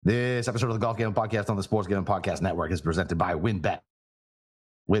This episode of the Golf Gambling Podcast on the Sports Gambling Podcast Network is presented by WynnBET.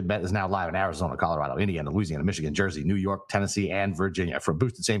 WynnBET is now live in Arizona, Colorado, Indiana, Louisiana, Michigan, Jersey, New York, Tennessee, and Virginia. For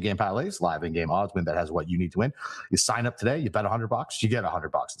boosted same-game parlays, live in-game odds, WynnBET has what you need to win. You sign up today, you bet $100, you get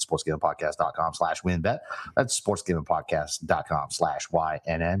 $100 at sportsgamblingpodcast.com/WynnBET. That's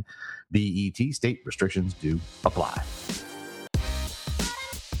sportsgamblingpodcast.com/YNNBET. State restrictions do apply.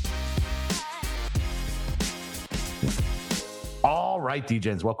 All right,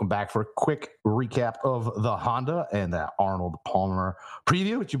 DJs, welcome back for a quick recap of the Honda and that Arnold Palmer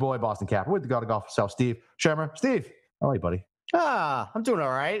preview. It's your boy, Boston Cap, with the God of Golf himself, Steve Shermer. Steve, how are you, buddy? I'm doing all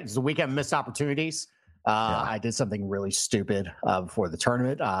right. It's a weekend missed opportunities. I did something really stupid before the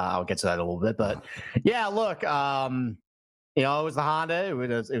tournament. I'll get to that in a little bit, but yeah, look, it was the Honda. It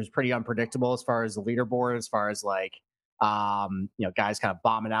was pretty unpredictable as far as the leaderboard, as far as guys kind of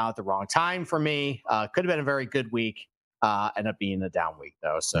bombing out at the wrong time for me. Could have been a very good week. End up being a down week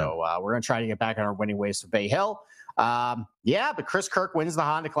though. So we're going to try to get back on our winning ways to Bay Hill. But Chris Kirk wins the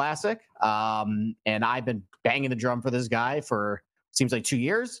Honda Classic. And I've been banging the drum for this guy for seems like 2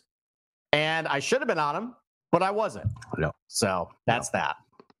 years, and I should have been on him, but I wasn't. No. So that's that.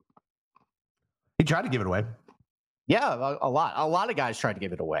 He tried to give it away. Yeah, a lot of guys tried to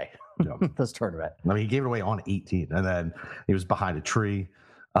give it away. This tournament. I mean, he gave it away on 18, and then he was behind a tree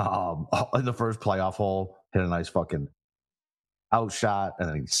in the first playoff hole, hit a nice fucking outshot, and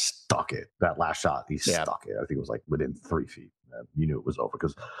then he stuck it. That last shot, he stuck it. I think it was like within 3 feet. And you knew it was over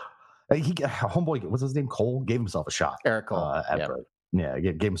because homeboy, what's his name? Cole gave himself a shot. Eric Cole.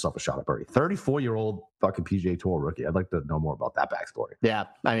 Gave himself a shot at birdie. 34-year-old fucking PGA Tour rookie. I'd like to know more about that backstory. Yeah,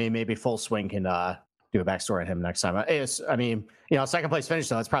 I mean, maybe Full Swing can do a backstory on him next time. Second place finish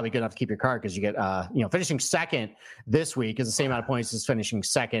though, that's probably good enough to keep your card because you get, finishing second this week is the same amount of points as finishing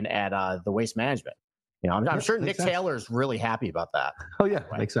second at the Waste Management. I'm sure Nick Taylor's really happy about that. Oh yeah,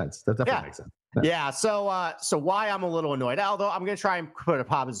 makes sense. That definitely makes sense. Yeah. So why I'm a little annoyed, although I'm going to try and put a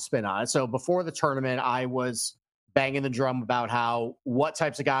positive spin on it. So before the tournament, I was banging the drum about what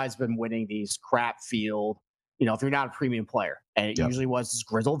types of guys have been winning these crap field, if you're not a premium player. And it usually was this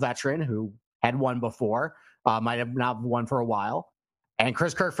grizzled veteran who had won before, might have not won for a while, and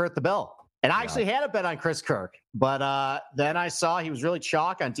Chris Kirk fit the bill. And I actually had a bet on Chris Kirk, but then I saw he was really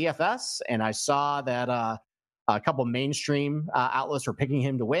chalk on DFS, and I saw that a couple mainstream outlets were picking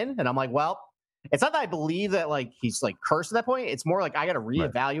him to win. And I'm like, well, it's not that I believe that he's cursed at that point. It's more like I got to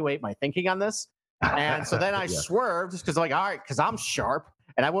reevaluate my thinking on this. And so then I swerved because all right, because I'm sharp,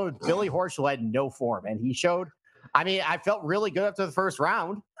 and I went with Billy Horsch, who had no form, and he showed. I mean, I felt really good after the first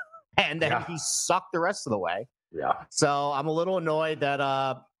round, and then he sucked the rest of the way. Yeah. So I'm a little annoyed that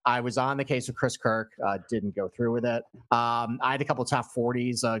I was on the case with Chris Kirk, didn't go through with it. I had a couple of top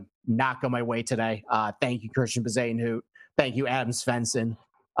 40s not go my way today. Thank you, Christian Bezain-Hoot. Thank you, Adam Svensson.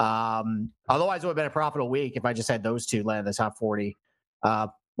 Otherwise, it would have been a profitable week if I just had those two land in the top 40.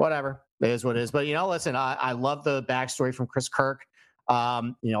 Whatever. It is what it is. But, listen, I love the backstory from Chris Kirk,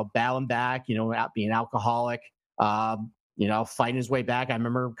 battling back, being alcoholic, fighting his way back. I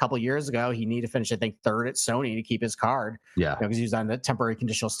remember a couple of years ago, he needed to finish, I think, third at Sony to keep his card. Yeah. Because he was on the temporary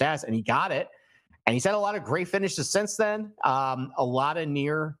conditional status, and he got it. And he's had a lot of great finishes since then. A lot of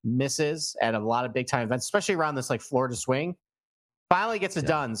near misses at a lot of big time events, especially around this Florida swing. Finally gets it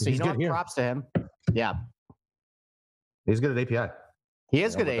done. So, props to him. Yeah. He's good at API. He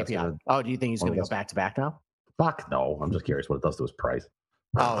is good at API. Oh, do you think he's going to go back to back now? Fuck no. I'm just curious what it does to his price.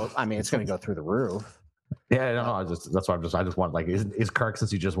 Oh, I mean, it's going to go through the roof. Yeah, no, I just want is Kirk,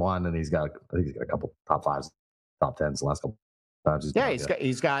 since he just won and he's got a couple top fives, top tens the last couple times.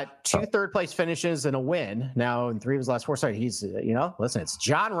 He's got two third place finishes and a win now in 3 of his last 4. So he's listen, it's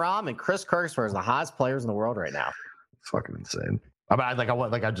John Rahm and Chris Kirk as far as the hottest players in the world right now. It's fucking insane.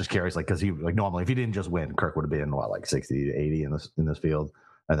 I'm just curious, because he normally if he didn't just win, Kirk would have been 60 to 80 in this field,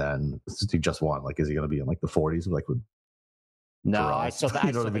 and then since he just won, is he going to be in the 40s with? No, I still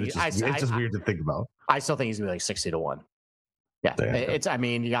think it's just weird to think about. I still think he's going to be 60 to 1. Yeah,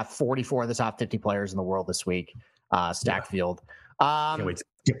 you got 44 of the top 50 players in the world this week. Stacked field. Can't wait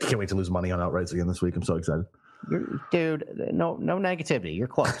to lose money on outrights again this week. I'm so excited. Dude, no negativity. You're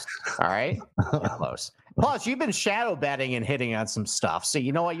close. All right, you're close. Plus, you've been shadow betting and hitting on some stuff, so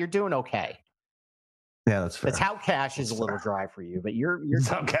you know what? You're doing okay. Yeah, that's fair. The tout cash is a little dry for you, but you're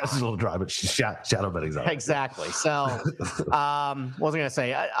tout cash is a little dry, but shadow betting's out. Exactly. So, what was I going to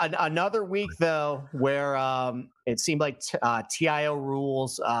say? Another week though, where it seemed like TIO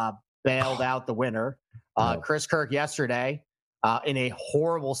rules bailed out the winner. Chris Kirk yesterday in a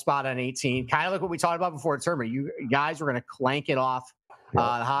horrible spot on 18, kind of like what we talked about before the tournament. You guys were going to clank it off the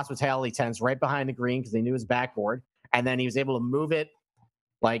hospitality tents right behind the green because they knew it was backboard, and then he was able to move it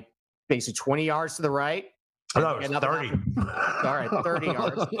like basically 20 yards to the right. Oh, no, it was 30. All right, 30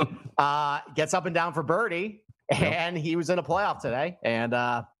 yards. Gets up and down for birdie, and he was in a playoff today. And,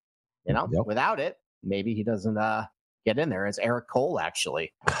 without it, maybe he doesn't get in there. It's Eric Cole,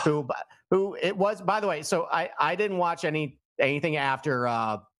 actually, who it was, by the way. So I didn't watch anything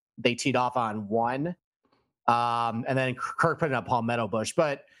after they teed off on 1. And then Kirk put in a palmetto bush.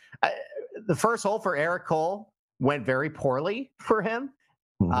 But the first hole for Eric Cole went very poorly for him.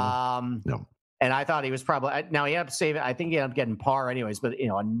 And I thought he was probably, now he ended up saving, I think he ended up getting par anyways, but,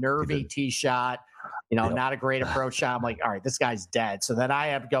 a nervy tee shot, not a great approach shot. I'm like, all right, this guy's dead. So then I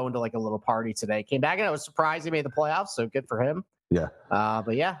had to go into like a little party today. Came back and I was surprised he made the playoffs. So good for him. Yeah.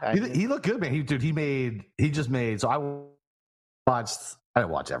 But yeah. He looked good, man. So I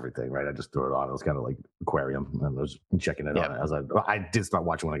didn't watch everything, right? I just threw it on. It was kind of like aquarium, and I was checking it out as I did start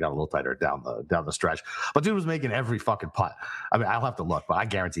watching when I got a little tighter down the stretch. But dude was making every fucking putt. I mean, I'll have to look, but I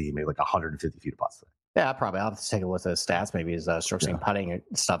guarantee he made like 150 feet of putts today. Yeah, probably. I'll have to take a look at his stats. Maybe his strokes and putting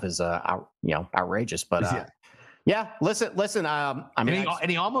stuff is outrageous. But listen. I mean,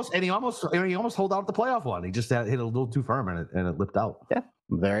 he almost hold out the playoff one. He just hit a little too firm, and it lipped out. Yeah,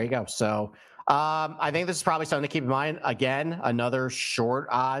 there you go. So. I think this is probably something to keep in mind. Again, another short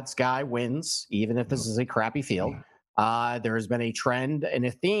odds guy wins, even if this is a crappy field. There has been a trend and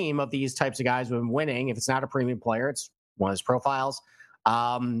a theme of these types of guys who have been winning. If it's not a premium player, it's one of his profiles.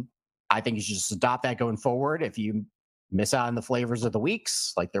 I think you should just adopt that going forward. If you miss out on the flavors of the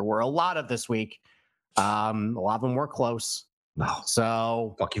weeks, like there were a lot of this week, a lot of them were close. No.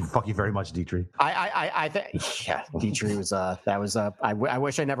 So fuck you very much, Dietrich. I think Dietrich was I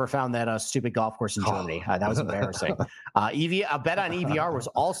wish I never found that stupid golf course in Germany. That was embarrassing. A bet on EVR was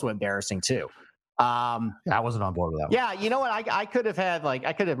also embarrassing too. I wasn't on board with that. Yeah, you know what? I could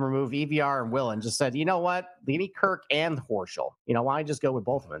have removed EVR and Will and just said, you know what? Leave me Kirk and Horschel. Why don't I just go with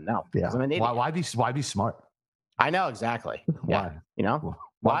both of them? No. Yeah. I'm an idiot. Why be smart? I know exactly. Why? Yeah.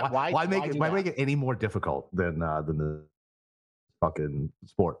 Why make it any more difficult than the fucking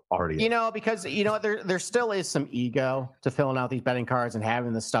sport already is. Because there still is some ego to filling out these betting cards and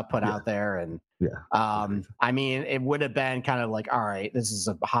having this stuff put out there. And I mean, it would have been kind of like, all right, this is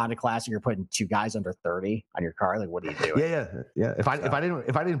a Honda Classic, you're putting 2 guys under 30 on your card, like what are you doing? Yeah if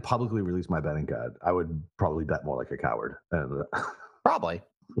I didn't publicly release my betting card, I would probably bet more like a coward. And probably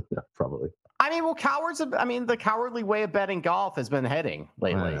I mean, the cowardly way of betting golf has been hitting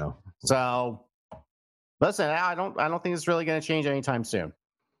lately. So listen, I don't think it's really going to change anytime soon.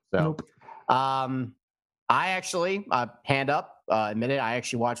 So, nope. I actually hand up, admitted I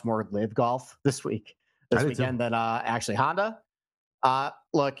actually watched more live golf this weekend than actually Honda.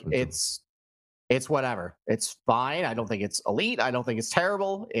 Look, it's whatever. It's fine. I don't think it's elite. I don't think it's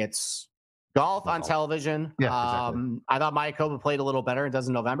terrible. It's golf on television. Yeah, exactly. I thought Mayakoba played a little better. It does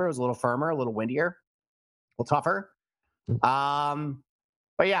in November. It was a little firmer, a little windier, a little tougher.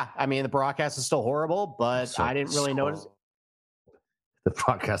 But yeah, I mean, the broadcast is still horrible, but I didn't really notice. The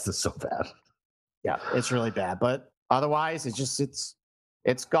broadcast is so bad. Yeah, it's really bad. But otherwise,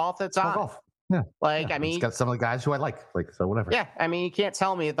 it's golf that's on. Golf. Yeah. I mean, it's got some of the guys who I like, so whatever. Yeah. I mean, you can't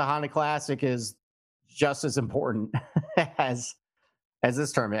tell me that the Honda Classic is just as important as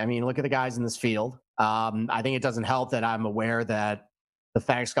this tournament. I mean, look at the guys in this field. I think it doesn't help that I'm aware that the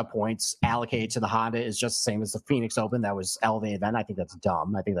FedEx Cup points allocated to the Honda is just the same as the Phoenix Open. That was elevated event. I think that's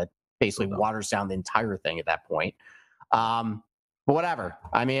dumb. I think that basically waters down the entire thing at that point. But whatever.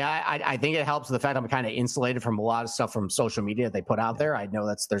 I mean, I think it helps the fact I'm kind of insulated from a lot of stuff from social media that they put out there. I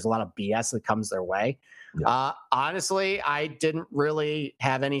know there's a lot of BS that comes their way. Yeah. Honestly, I didn't really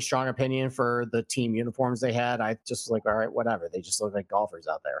have any strong opinion for the team uniforms they had. I just like, all right, whatever. They just look like golfers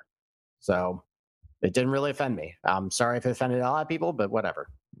out there. So it didn't really offend me. I'm sorry if it offended a lot of people, but whatever.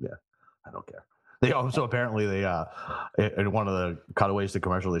 Yeah, I don't care. They also apparently in one of the cutaways to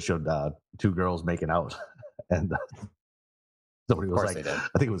commercial, they showed 2 girls making out, and somebody was like,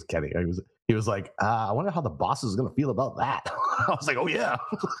 I think it was Kenny. He was like, I wonder how the boss is going to feel about that. I was like, oh yeah,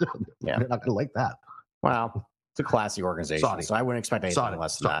 yeah, they're not going to like that. Well, it's a classy organization, so I wouldn't expect anything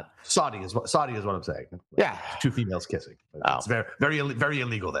less than that. Saudi is what I'm saying. Yeah, 2 females kissing. It's very, very, very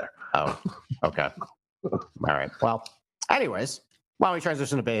illegal there. Oh, okay. All right. Well, anyways, why don't we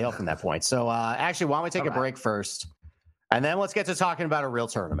transition to Bay Hill from that point? So, actually, why don't we take a break first, and then let's get to talking about a real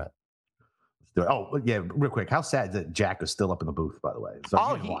tournament. Let's do it. Oh, yeah, real quick. How sad that Jack is still up in the booth, by the way.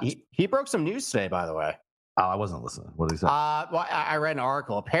 So he broke some news today, by the way. Oh, I wasn't listening. What did he say? Well, I read an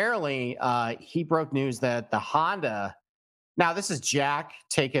article. Apparently, he broke news that the Honda. Now, this is Jack.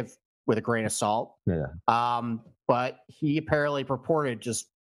 Take it with a grain of salt. Yeah. But he apparently purported just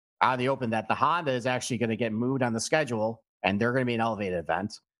out of the open that the Honda is actually going to get moved on the schedule and they're going to be an elevated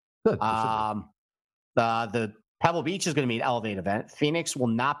event. Good. The Pebble Beach is going to be an elevated event. Phoenix will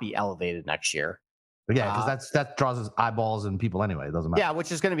not be elevated next year. But yeah, because that draws us eyeballs and people anyway. It doesn't matter. Yeah,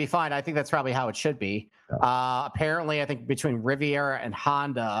 which is going to be fine. I think that's probably how it should be. Yeah. Apparently, I think between Riviera and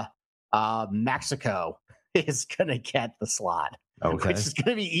Honda, Mexico is going to get the slot, which is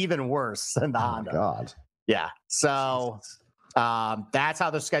going to be even worse than the Honda. My God. Yeah. So that's how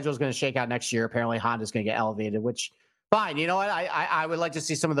the schedule is going to shake out next year. Apparently, Honda's going to get elevated, which fine. You know what? I would like to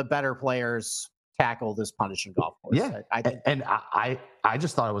see some of the better players tackle this punishing golf course. Yeah, I think, and I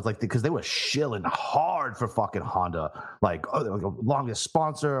just thought it was like because they were shilling hard for fucking Honda, like they're like the longest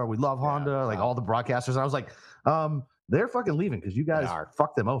sponsor. We love Honda, like all the broadcasters. And I was like, they're fucking leaving because you guys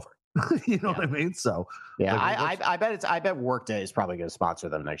fucked them over. You know what I mean? So yeah, like, I bet Workday is probably going to sponsor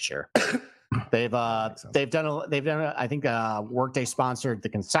them next year. They've done I think Workday sponsored the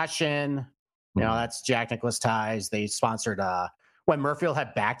concession. You know, that's Jack Nicklaus ties. They sponsored when Murfield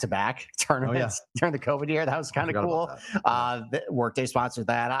had back-to-back tournaments during the COVID year. That was kind of cool. Workday sponsored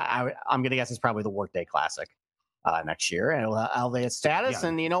that. I'm going to guess it's probably the Workday Classic next year, and it'll elevate its status. Yeah.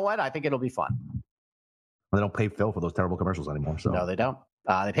 And you know what? I think it'll be fun. They don't pay Phil for those terrible commercials anymore. So no, they don't.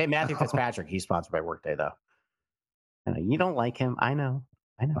 They pay Matthew Fitzpatrick. He's sponsored by Workday, though. I know, you don't like him. I know.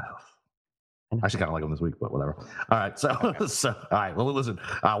 I actually kind of like him this week, but whatever. All right. So, all right. Well, listen,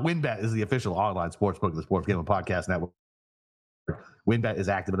 WinBet is the official online sportsbook of the Sports Gambling Podcast Network. WinBet is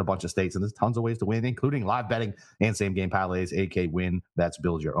active in a bunch of states, and there's tons of ways to win, including live betting and same-game parlays, a.k.a. WinBet's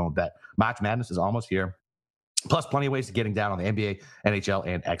build your own bet. March Madness is almost here. Plus, plenty of ways to getting down on the NBA, NHL,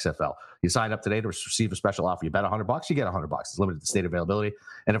 and XFL. You sign up today to receive a special offer. You bet $100, you get $100. It's limited to state availability.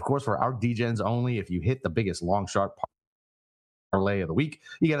 And, of course, for our DGens only, if you hit the biggest long shot parlay of the week,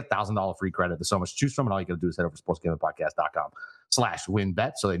 you get $1,000 free credit. There's so much to choose from, and all you got to do is head over to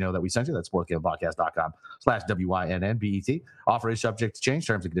sportsgamblingpodcast.com/winbet so they know that we sent you. That's sportsgamblingpodcast.com/WINNBET. Offer is subject to change.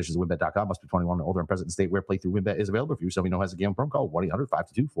 Terms and conditions at winbet.com. Must be 21 or older and present in state where playthrough WinBet is available. If you somebody know has a game promo, call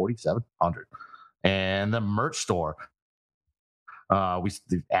 1-800-522-4700. And the merch store. We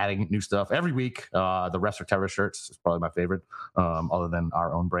adding new stuff every week. The Rest for Terror shirts is probably my favorite, other than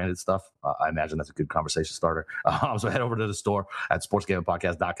our own branded stuff. I imagine that's a good conversation starter. So head over to the store at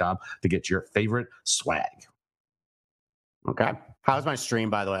sportsgamblingpodcast.com to get your favorite swag. Okay. How's my stream,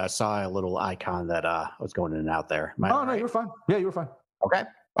 by the way? I saw a little icon that was going in and out there. No, you were fine. Yeah, you were fine. Okay.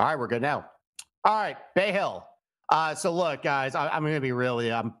 All right, we're good now. All right, Bay Hill. So look, guys, I'm going to be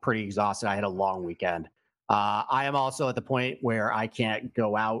I'm pretty exhausted. I had a long weekend. I am also at the point where I can't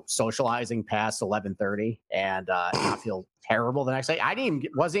go out socializing past 11:30 and not feel terrible the next day.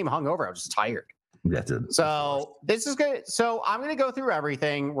 Wasn't even hungover. I was just tired. That's it. So this is good. So I'm going to go through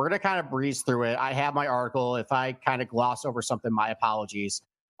everything. We're going to kind of breeze through it. I have my article. If I kind of gloss over something, my apologies.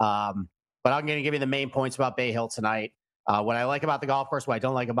 But I'm going to give you the main points about Bay Hill tonight. What I like about the golf course, what I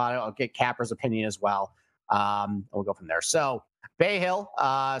don't like about it. I'll get Capper's opinion as well. We'll go from there. So Bay Hill.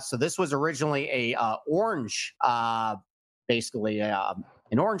 So this was originally a orange, basically an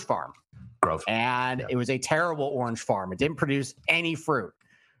orange farm. Gross. And it was a terrible orange farm. It didn't produce any fruit.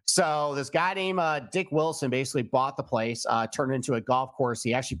 So this guy named Dick Wilson basically bought the place, turned it into a golf course.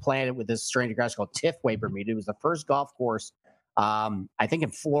 He actually planted it with this strange grass called Tifway Bermuda. It was the first golf course, I think, in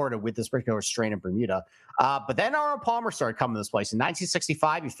Florida with this particular strain in Bermuda. But then Arnold Palmer started coming to this place. In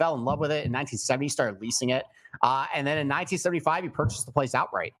 1965, he fell in love with it. In 1970, he started leasing it. And then in 1975, he purchased the place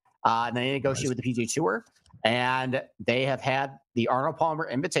outright. And then he negotiated with the PGA Tour. And they have had the Arnold Palmer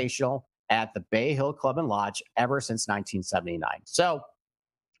Invitational at the Bay Hill Club and Lodge ever since 1979. So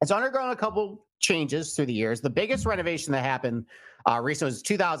it's undergone a couple changes through the years. The biggest renovation that happened recently was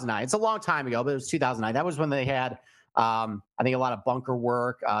 2009. It's a long time ago, but it was 2009. That was when they had, I think, a lot of bunker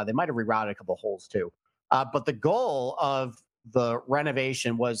work. They might have rerouted a couple of holes too. But the goal of the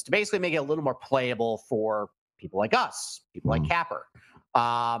renovation was to basically make it a little more playable for people like us, people like Capper,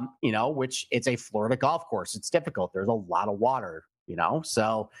 which it's a Florida golf course. It's difficult. There's a lot of water,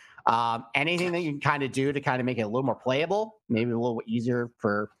 so anything that you can kind of do to kind of make it a little more playable, maybe a little easier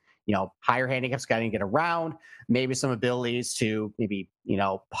for, higher handicaps guy to get around, maybe some abilities to maybe,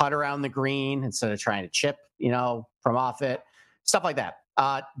 putt around the green instead of trying to chip, from off it, stuff like that.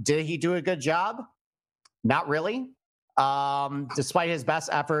 Did he do a good job? Not really. Despite his best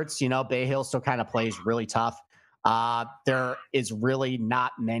efforts, Bay Hill still kind of plays really tough. There is really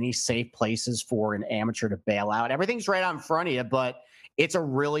not many safe places for an amateur to bail out. Everything's right out in front of you, but it's a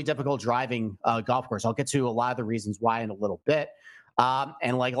really difficult driving golf course. I'll get to a lot of the reasons why in a little bit.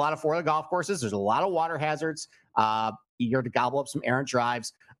 And like a lot of Florida golf courses, there's a lot of water hazards. Eager to gobble up some errant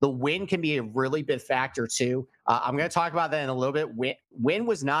drives. The wind can be a really big factor too. I'm going to talk about that in a little bit. Wind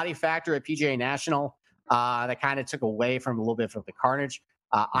was not a factor at PGA National. that kind of took away from a little bit of the carnage.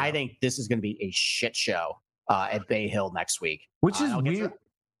 I think this is going to be a shit show at Bay Hill next week, which is weird.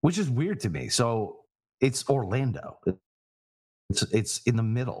 Which is weird to me. So it's Orlando. It's in the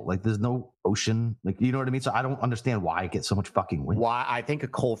middle. Like there's no ocean. Like you know what I mean. So I don't understand why I get so much fucking wind. Why I think a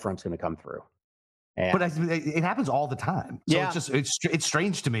cold front's going to come through. Yeah. But it happens all the time. So it's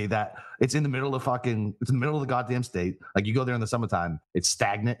strange to me that it's in the middle of the goddamn state. Like you go there in the summertime, it's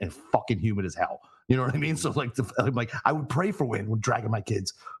stagnant and fucking humid as hell. You know what I mean? So like I would pray for wind when dragging my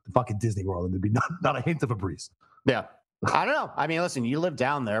kids to fucking Disney World, and there'd be not a hint of a breeze. Yeah. I don't know. I mean, listen, you live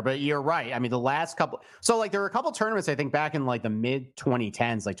down there, but you're right. I mean, the last couple, so like there were a couple tournaments, I think back in like the mid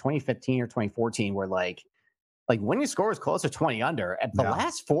 2010s, like 2015 or 2014, where like winning score was close to 20 under. At the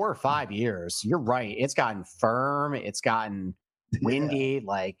last 4 or 5 years, you're right. It's gotten firm. It's gotten windy,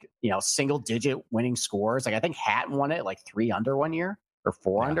 like, single digit winning scores. Like I think Hatton won it like 3 under one year or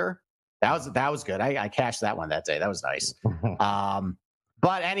 4 under. That was good. I cashed that one that day. That was nice.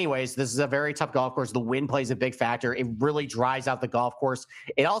 But anyways, this is a very tough golf course. The wind plays a big factor. It really dries out the golf course.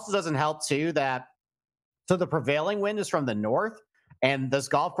 It also doesn't help too so the prevailing wind is from the north, and this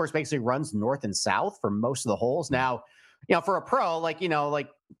golf course basically runs north and south for most of the holes. Now, for a pro, give them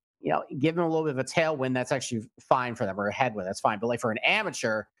a little bit of a tailwind, that's actually fine for them, or a headwind, that's fine. But like for an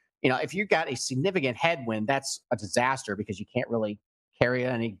amateur, if you got a significant headwind, that's a disaster because you can't really carry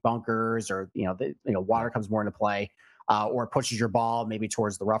any bunkers, or water comes more into play. Or it pushes your ball maybe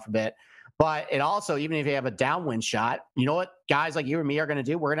towards the rough a bit. But it also, even if you have a downwind shot, you know what guys like you and me are going to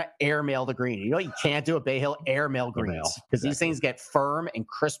do? We're going to airmail the green. You know what you can't do at Bay Hill? Airmail greens. Because these things get firm and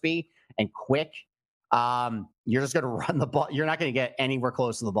crispy and quick. You're just going to run the ball. You're not going to get anywhere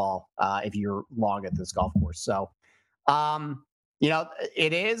close to the ball if you're long at this golf course. So,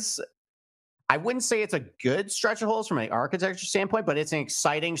 it is, I wouldn't say it's a good stretch of holes from an architecture standpoint, but it's an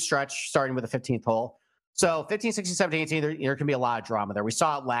exciting stretch starting with the 15th hole. So 15, 16, 17, 18, there can be a lot of drama there. We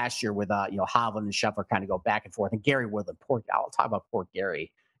saw it last year with, Hovland and Scheffler kind of go back and forth. And Gary Woodland, I'll talk about poor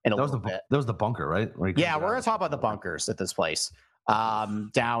Gary in a little bit. That was the bunker, right? Yeah, we're going to talk about the bunkers at this place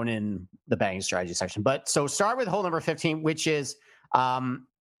down in the betting strategy section. But so start with hole number 15, which is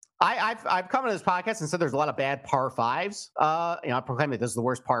I've come to this podcast and said there's a lot of bad par fives. I proclaim that this is the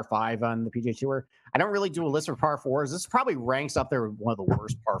worst par 5 on the PGA Tour. I don't really do a list of par 4s. This probably ranks up there with one of the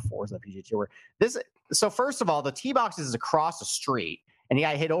worst par 4s on the PGA Tour. So first of all, the tee box is across the street, and you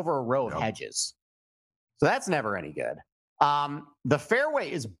got hit over a row of hedges. So that's never any good. The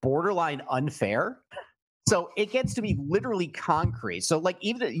fairway is borderline unfair. So it gets to be literally concrete. So like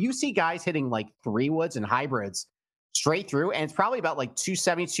even you see guys hitting like 3-woods and hybrids straight through, and it's probably about like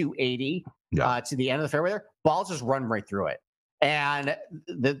 270, 280 to the end of the fairway there. Balls just run right through it. And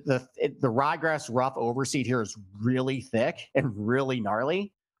the ryegrass rough overseat here is really thick and really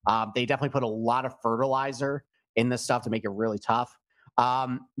gnarly. They definitely put a lot of fertilizer in this stuff to make it really tough.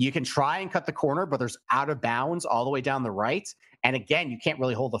 You can try and cut the corner, but there's out of bounds all the way down the right. And again, you can't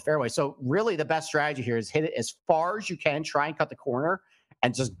really hold the fairway. So really the best strategy here is hit it as far as you can, try and cut the corner,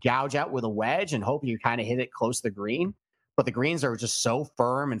 and just gouge out with a wedge and hope you kind of hit it close to the green. But the greens are just so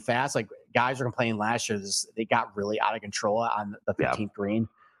firm and fast. Like guys were complaining last year, they got really out of control on the 15th green.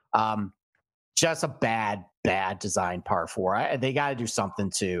 Just a bad design par 4. They got to do something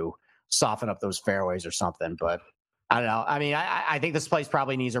to soften up those fairways or something. But I don't know. I mean, I think this place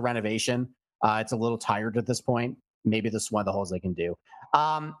probably needs a renovation. It's a little tired at this point. Maybe this is one of the holes they can do.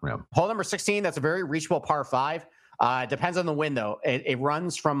 Hole number 16, that's a very reachable par 5. Depends on the wind, though. It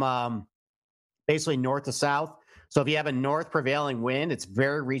runs from basically north to south. So if you have a north prevailing wind, it's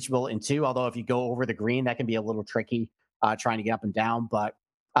very reachable in 2. Although if you go over the green, that can be a little tricky trying to get up and down. But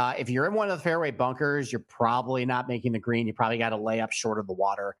if you're in one of the fairway bunkers, you're probably not making the green. You probably got to lay up short of the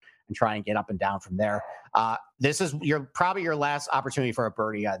water and try and get up and down from there. This is probably your last opportunity for a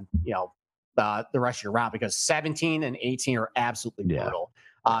birdie on the rest of your round, because 17 and 18 are absolutely brutal.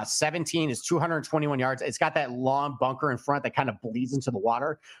 17 is 221 yards. It's got that long bunker in front that kind of bleeds into the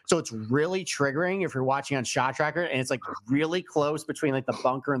water. So it's really triggering if you're watching on Shot Tracker, and it's like really close between like the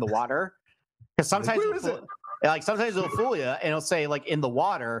bunker and the water. Because sometimes it'll fool you and it'll say like in the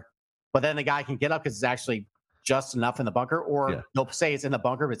water, but then the guy can get up because it's actually just enough in the bunker, or they'll say it's in the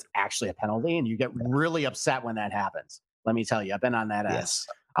bunker, but it's actually a penalty. And you get really upset when that happens. Let me tell you, I've been on that ass.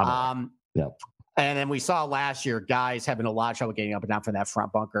 And then we saw last year guys having a lot of trouble getting up and down from that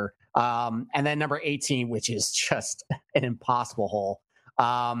front bunker. And then number 18, which is just an impossible hole,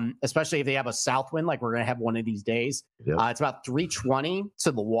 especially if they have a south wind, like we're going to have one of these days. It's about 320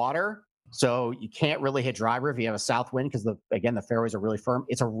 to the water. So you can't really hit driver if you have a south wind, because the fairways are really firm.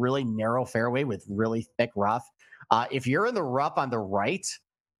 It's a really narrow fairway with really thick rough. If you're in the rough on the right,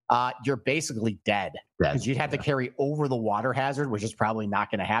 you're basically dead because you'd have to carry over the water hazard, which is probably not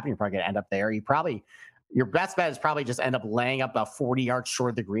going to happen. You're probably going to end up there. Your best bet is probably just end up laying up about 40 yards short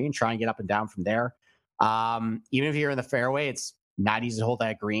of the green, try and get up and down from there. Even if you're in the fairway, it's not easy to hold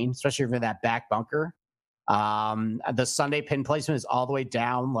that green, especially if you're in that back bunker. The Sunday pin placement is all the way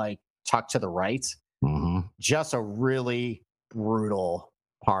down, like tucked to the right. Mm-hmm. Just a really brutal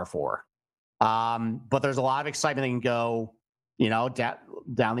par 4. But there's a lot of excitement that can go,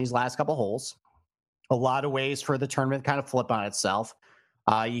 down these last couple holes. A lot of ways for the tournament to kind of flip on itself.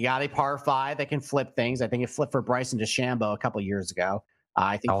 You got a par 5 that can flip things. I think it flipped for Bryson DeChambeau a couple of years ago.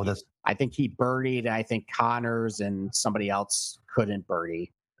 I think he birdied. I think Connors and somebody else couldn't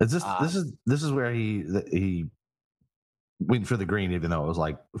birdie. This is where he went for the green, even though it was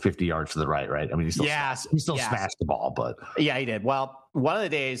like 50 yards to the right. I mean, he still smashed the ball, but yeah, he did. Well, one of the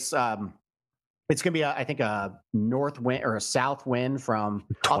days, it's going to be, I think, a north wind or a south wind from.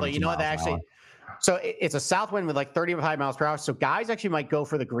 Although so it's a south wind with like 35 miles per hour. So guys actually might go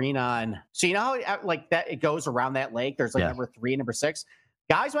for the green on. So you know how like that it goes around that lake. There's like number 3, number 6.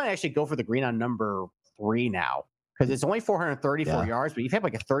 Guys might actually go for the green on number 3 now because it's only 434 yards, but you've had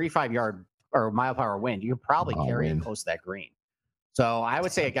like a 35 yard or mile per hour wind. You could probably carry it close to that green. So I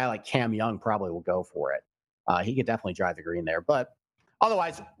would say a guy like Cam Young probably will go for it. He could definitely drive the green there. But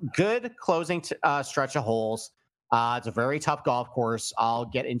otherwise, good closing stretch of holes. It's a very tough golf course. I'll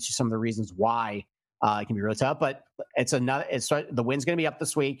get into some of the reasons why it can be really tough. But the wind's going to be up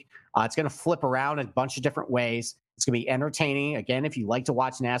this week. It's going to flip around in a bunch of different ways. It's going to be entertaining. Again, if you like to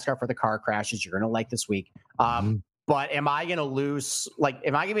watch NASCAR for the car crashes, you're going to like this week. But am I going to lose? Like,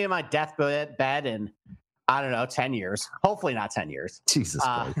 am I going to be in my deathbed in, I don't know, 10 years? Hopefully not 10 years. Jesus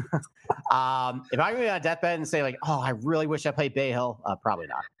Christ. If I'm going to be on a deathbed and say, like, oh, I really wish I played Bay Hill, probably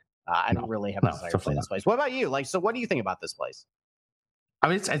not. I don't really have a desire to play this place. What about you? Like, so what do you think about this place? I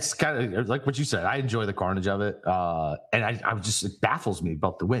mean, it's kind of like what you said. I enjoy the carnage of it, and it baffles me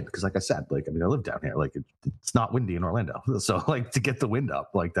about the wind because, like I said, I live down here. Like it's not windy in Orlando, so like to get the wind up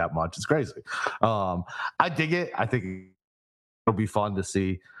like that much, it's crazy. I dig it. I think it'll be fun to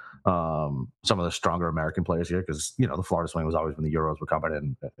see some of the stronger American players here because the Florida swing was always when the Euros were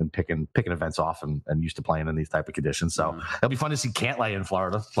coming and picking events off and used to playing in these type of conditions. So it'll be fun to see Cantlay in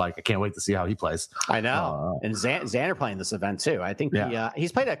Florida. Like I can't wait to see how he plays. I know, and Xander playing this event too. I think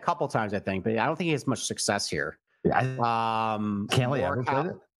he's played it a couple times, I think, but I don't think he has much success here. Cantlay ever played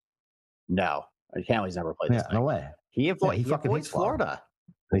it? No, Cantlay's never played this. No way. He fucking hates Florida.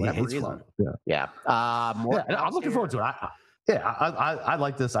 He hates Florida. Yeah. I'm looking forward to it. I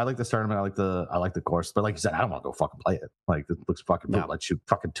like this. I like this tournament. I like the course. But like you said, I don't want to go fucking play it. Like it looks fucking cool. Let's shoot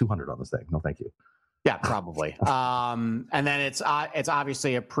fucking 200 on this thing. No, thank you. Yeah, probably. And then it's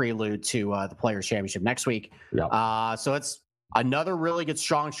obviously a prelude to the Players Championship next week. Yep. So it's another really good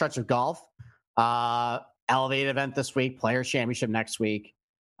strong stretch of golf. Elevated event this week. Players Championship next week.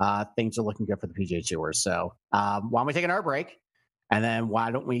 Things are looking good for the PGA Tour. So why don't we take an hour break? And then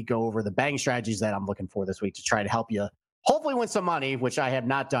why don't we go over the betting strategies that I'm looking for this week to try to help you hopefully win some money, which I have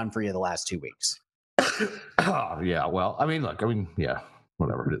not done for you the last 2 weeks. Yeah. Well,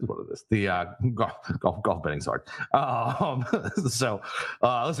 whatever. It is what it is. The golf betting's hard. Listen,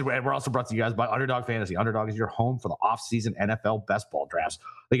 we're also brought to you guys by Underdog Fantasy. Underdog is your home for the off-season NFL best ball drafts.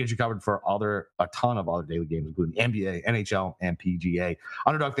 They get you covered for a ton of other daily games, including NBA, NHL, and PGA.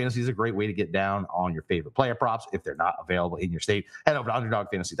 Underdog Fantasy is a great way to get down on your favorite player props if they're not available in your state. Head over to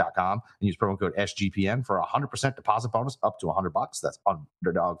UnderdogFantasy.com and use promo code SGPN for a 100% deposit bonus up to $100. That's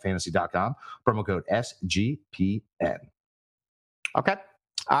UnderdogFantasy.com. Promo code SGPN. Okay.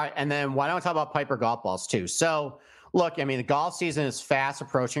 All right. And then why don't we talk about Piper golf balls too? So look, I mean, the golf season is fast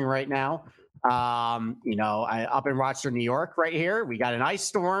approaching right now. Up in Rochester, New York right here, we got an ice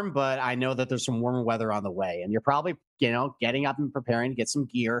storm, but I know that there's some warmer weather on the way and you're probably, getting up and preparing to get some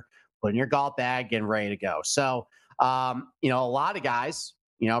gear, putting your golf bag, getting ready to go. So, a lot of guys,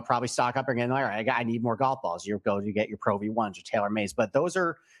 probably stock up and getting, all right, I need more golf balls. You go to get your Pro V1s or TaylorMades, but those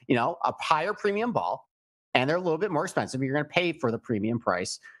are, a higher premium ball. And they're a little bit more expensive. You're going to pay for the premium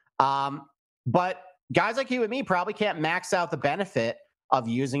price. But guys like you and me probably can't max out the benefit of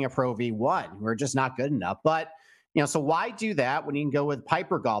using a Pro V1. We're just not good enough. But, so why do that when you can go with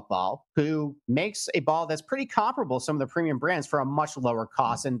Piper Golf Ball, who makes a ball that's pretty comparable to some of the premium brands for a much lower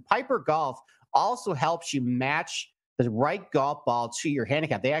cost. And Piper Golf also helps you match the right golf ball to your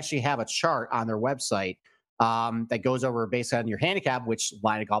handicap. They actually have a chart on their website that goes over based on your handicap, which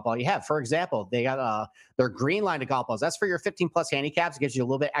line of golf ball you have. For example, they got their green line of golf balls. That's for your 15-plus handicaps. It gives you a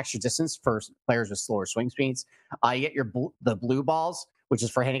little bit extra distance for players with slower swing speeds. You get the blue balls, which is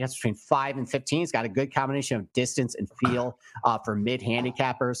for handicaps between 5 and 15. It's got a good combination of distance and feel for mid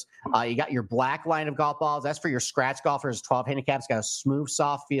handicappers. You got your black line of golf balls. That's for your scratch golfers, 12 handicaps. It's got a smooth,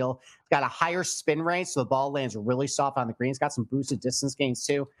 soft feel. It's got a higher spin rate, so the ball lands really soft on the green. It's got some boosted distance gains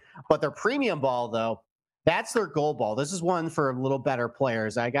too. But their premium ball, though, that's their gold ball. This is one for a little better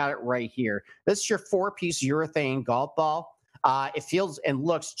players. I got it right here. This is your 4-piece urethane golf ball. It feels and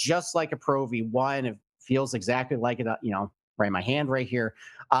looks just like a Pro V1. It feels exactly like it, right in my hand right here.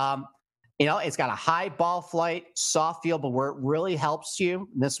 It's got a high ball flight, soft feel, but where it really helps you,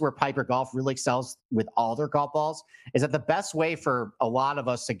 and this is where Piper Golf really excels with all their golf balls, is that the best way for a lot of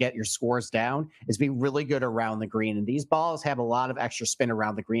us to get your scores down is be really good around the green. And these balls have a lot of extra spin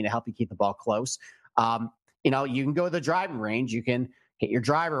around the green to help you keep the ball close. You can go to the driving range. You can hit your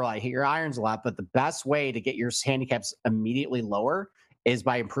driver a lot, hit your irons a lot, but the best way to get your handicaps immediately lower is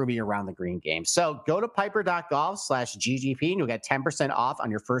by improving around the green game. So go to piper.golf/GGP and you'll get 10% off on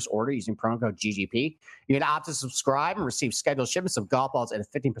your first order using promo code GGP. You can opt to subscribe and receive scheduled shipments of golf balls at a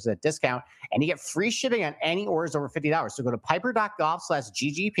 15% discount, and you get free shipping on any orders over $50. So go to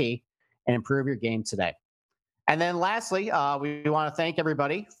piper.golf/GGP and improve your game today. And then lastly, we want to thank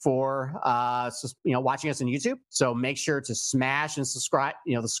everybody for watching us on YouTube. So make sure to smash and subscribe,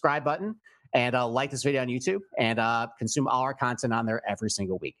 the subscribe button, and like this video on YouTube, and consume all our content on there every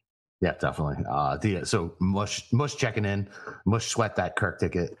single week. Yeah, definitely. So Mush checking in. Mush sweat that Kirk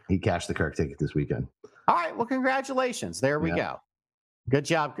ticket. He cashed the Kirk ticket this weekend. All right. Well, congratulations. There we go. Good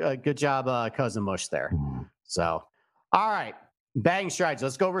job. Good job, Cousin Mush there. So, all right. Bang strategy.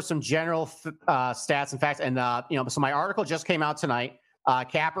 Let's go over some general stats and facts. And, so my article just came out tonight.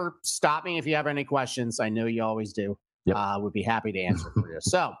 Capper, stop me if you have any questions. I know you always do. Yep. Would be happy to answer for you.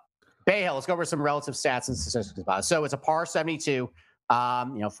 So, Bay Hill, let's go over some relative stats and statistics about it. So it's a par 72,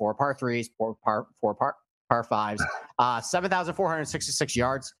 4 par 3s, 4 par 5s, 7,466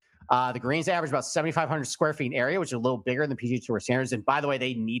 yards. The greens average about 7,500 square feet in area, which is a little bigger than PGA Tour standards. And by the way,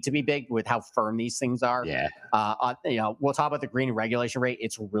 they need to be big with how firm these things are. Yeah. We'll talk about the green regulation rate.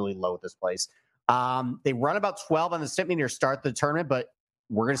 It's really low at this place. They run about 12 on the stick meter to start the tournament, but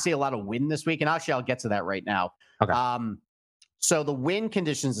we're going to see a lot of wind this week. And actually, I'll get to that right now. Okay. So the wind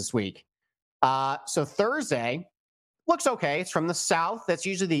conditions this week. So Thursday looks okay. It's from the south. That's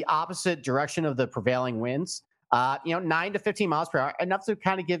usually the opposite direction of the prevailing winds. 9 to 15 miles per hour, enough to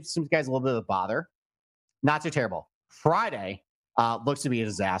kind of give some guys a little bit of a bother. Not too terrible. Friday looks to be a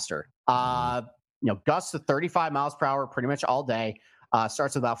disaster. Gusts to 35 miles per hour pretty much all day.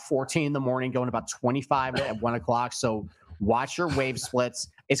 Starts at about 14 in the morning, going about 25 at 1 o'clock. So watch your wave splits.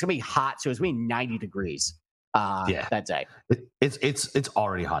 It's going to be hot, too. It's going to be 90 degrees that day. It's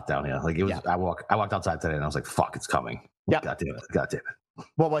already hot down here. Like it was. Yeah. I walked outside today and I was like, "Fuck, it's coming." Yep. God damn it.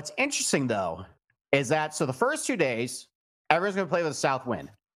 Well, what's interesting though is that so the first 2 days, everyone's going to play with a south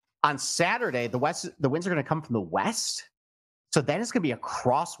wind. On Saturday, the winds are going to come from the west. So then it's going to be a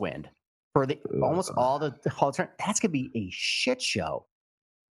crosswind for almost all the whole turn. That's going to be a shit show.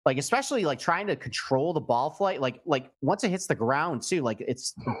 Like, especially like trying to control the ball flight. Like once it hits the ground too, like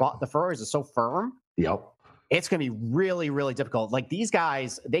the fairways are so firm. Yep. It's going to be really, really difficult. Like these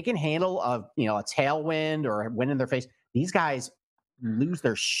guys, they can handle a tailwind or wind in their face. These guys lose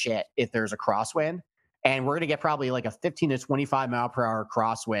their shit if there's a crosswind. And we're going to get probably like a 15 to 25 mile per hour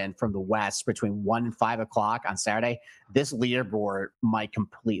crosswind from the west between 1 and 5 o'clock on Saturday. This leaderboard might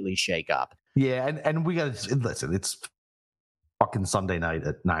completely shake up. Yeah. And we got to listen, it's fucking Sunday night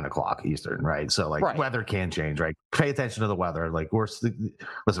at 9 o'clock Eastern, right? So like weather can change, right? Pay attention to the weather. Like listen,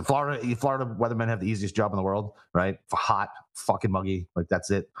 Florida weathermen have the easiest job in the world, right? For hot, fucking muggy, like that's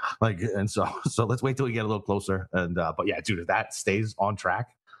it. Like, and so let's wait till we get a little closer. And but yeah, dude, if that stays on track,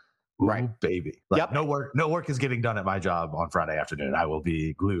 right, baby. Like, no work is getting done at my job on Friday afternoon. I will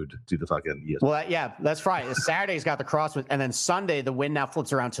be glued to the fucking ESPN. Well, yeah, that's Friday. Saturday's got the crosswind, and then Sunday the wind now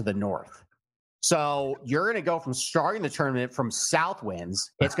flips around to the north. So you're going to go from starting the tournament from south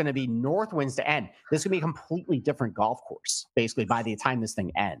winds. It's going to be north winds to end. This is going to be a completely different golf course, basically, by the time this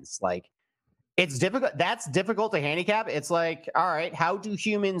thing ends. Like, it's difficult. That's difficult to handicap. It's like, all right, how do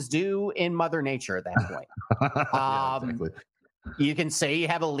humans do in Mother Nature at that point? Yeah, exactly. You can say you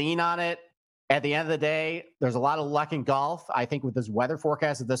have a lean on it. At the end of the day, there's a lot of luck in golf. I think with this weather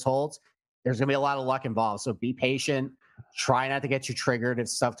forecast, if this holds, there's going to be a lot of luck involved. So be patient. Try not to get you triggered if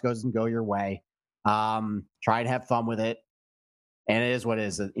stuff doesn't go your way. Try and have fun with it. And it is what it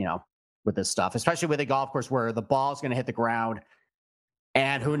is, with this stuff, especially with a golf course where the ball is going to hit the ground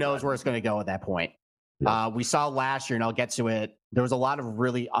and who knows where it's going to go at that point. Yeah. We saw last year, and I'll get to it. There was a lot of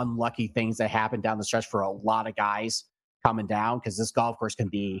really unlucky things that happened down the stretch for a lot of guys coming down because this golf course can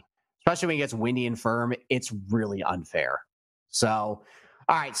be, especially when it gets windy and firm, it's really unfair. So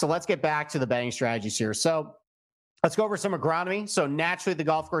All right, so let's get back to the betting strategies here. So let's go over some agronomy. So naturally, the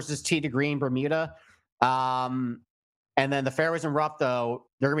golf course is tee to green, Bermuda. And then the fairways and rough, though,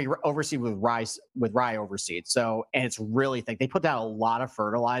 they're going to be overseed with rye overseed. So, and it's really thick. They put down a lot of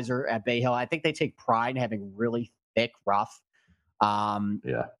fertilizer at Bay Hill. I think they take pride in having really thick rough.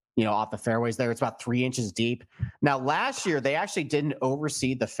 Off the fairways there. It's about 3 inches deep. Now, last year, they actually didn't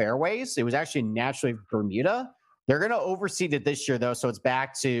overseed the fairways. It was actually naturally Bermuda. They're going to overseed it this year, though. So it's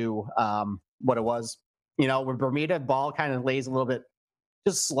back to what it was. Where Bermuda ball kind of lays a little bit,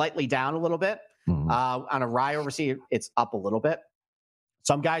 just slightly down a little bit. On a rye overseed, it's up a little bit.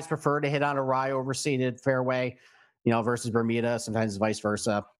 Some guys prefer to hit on a rye overseeded fairway, versus Bermuda. Sometimes vice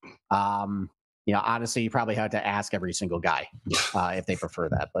versa. Honestly, you probably have to ask every single guy if they prefer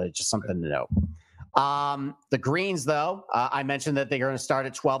that, but it's just something to know. The greens, though, I mentioned that they're going to start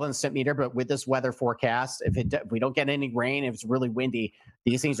at 12 on the centimeter, but with this weather forecast, if we don't get any rain, if it's really windy,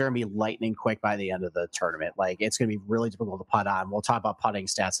 these things are going to be lightning quick by the end of the tournament. Like, it's going to be really difficult to putt on. We'll talk about putting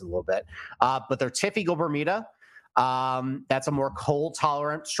stats in a little bit. But they're Tiff Eagle Bermuda. That's a more cold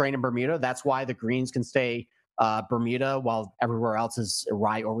tolerant strain in Bermuda. That's why the greens can stay Bermuda while everywhere else is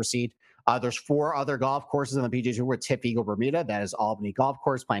rye overseed. There's 4 other golf courses on the PGA Tour with Tiff Eagle Bermuda. That is Albany Golf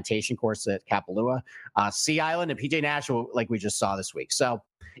Course, Plantation Course at Kapalua, Sea Island, and PJ National, like we just saw this week. So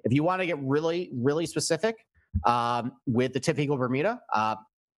if you want to get really, really specific with the Tiff Eagle Bermuda,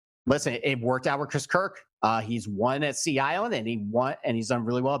 listen, it worked out with Chris Kirk. He's won at Sea Island, and he's done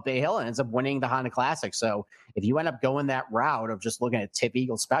really well at Bay Hill and ends up winning the Honda Classic. So if you end up going that route of just looking at Tiff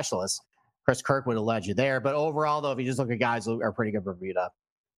Eagle specialists, Chris Kirk would have led you there. But overall, though, if you just look at guys who are pretty good Bermuda,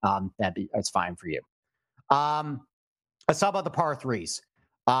 it's fine for you. Let's talk about the par threes.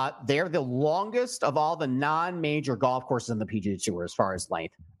 They're the longest of all the non-major golf courses in the PGA Tour as far as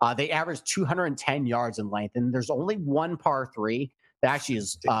length. They average 210 yards in length, and there's only one par three that actually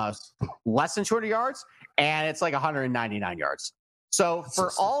is less than 200 yards, and it's like 199 yards. So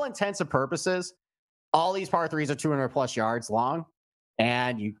for all intents and purposes, all these par threes are 200 plus yards long,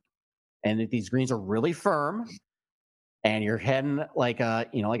 and if these greens are really firm, and you're heading like a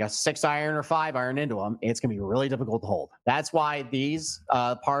 6 iron or 5 iron into them, it's going to be really difficult to hold. That's why these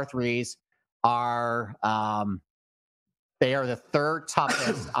par threes are they are the third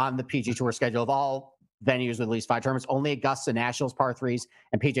toughest on the PGA Tour schedule of all venues with at least 5 tournaments. Only Augusta Nationals par threes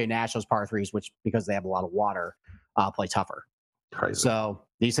and PGA Nationals par threes, which because they have a lot of water, play tougher. Crazy. So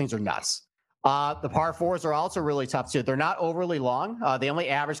these things are nuts. The par fours are also really tough too. They're not overly long. They only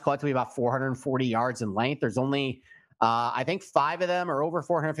average collectively about 440 yards in length. There's only I think 5 of them are over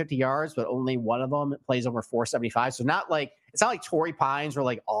 450 yards, but only one of them plays over 475. So it's not like Torrey Pines where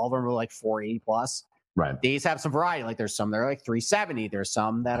like all of them are like 480 plus. Right. These have some variety. Like there's some that are like 370. There's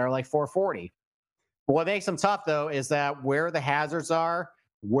some that are like 440. But what makes them tough though is that where the hazards are,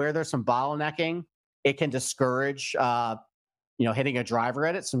 where there's some bottlenecking, it can discourage hitting a driver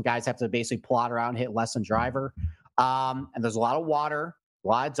at it. Some guys have to basically plot around, hit less than driver. And there's a lot of water, a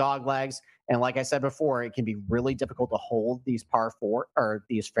lot of dog legs. And like I said before, it can be really difficult to hold these par 4 or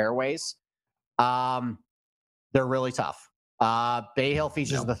these fairways. They're really tough. Bay Hill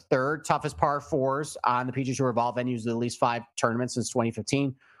features the third toughest par 4s on the PGA Tour of all venues with at least 5 tournaments since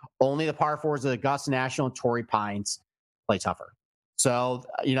 2015. Only the par 4s of Augusta National and Torrey Pines play tougher. So,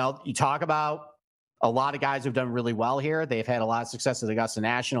 you talk about a lot of guys who've done really well here. They've had a lot of success at Augusta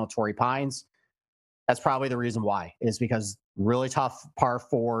National, Torrey Pines. That's probably the reason why, is because really tough par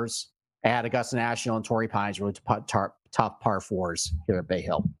 4s at Augusta National and Torrey Pines, really tough par 4s here at Bay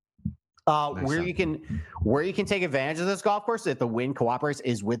Hill. Where you can take advantage of this golf course if the wind cooperates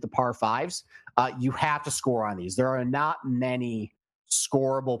is with the par 5s. You have to score on these. There are not many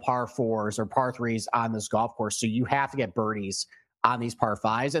scoreable par 4s or par 3s on this golf course, so you have to get birdies on these par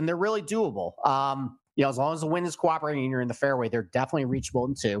 5s, and they're really doable. As long as the wind is cooperating and you're in the fairway, they're definitely reachable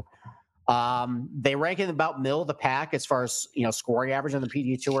in 2. They rank in about middle of the pack as far as scoring average on the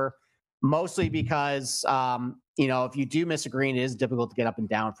PGA Tour. Mostly because, if you do miss a green, it is difficult to get up and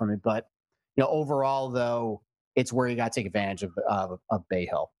down from it. But, overall, though, it's where you got to take advantage of Bay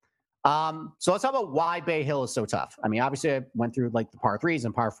Hill. So let's talk about why Bay Hill is so tough. I mean, obviously, I went through like the par 3s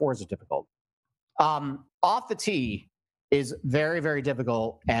and par 4s are difficult. Off the tee is very, very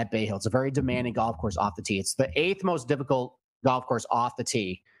difficult at Bay Hill. It's a very demanding golf course off the tee. It's the 8th most difficult golf course off the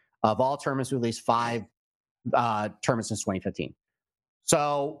tee of all tournaments with at least 5 tournaments since 2015.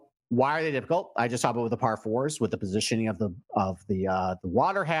 So why are they difficult? I just talked about with the par 4s, with the positioning of the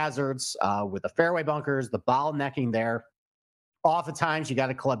water hazards, with the fairway bunkers, the bottlenecking there. Oftentimes, you got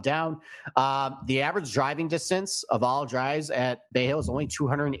to club down. The average driving distance of all drives at Bay Hill is only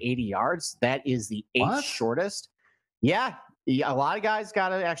 280 yards. That is the 8th shortest. Yeah, a lot of guys got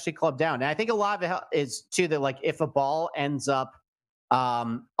to actually club down. And I think a lot of it is too that like if a ball ends up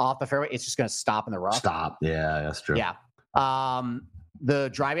off the fairway, it's just going to stop in the rough. Stop. Yeah, that's true. Yeah.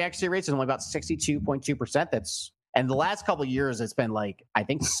 The driving accuracy rate is only about 62.2%. And the last couple of years, it's been like, I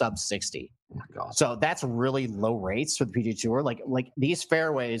think sub 60. Oh my God. So that's really low rates for the PGA Tour. Like these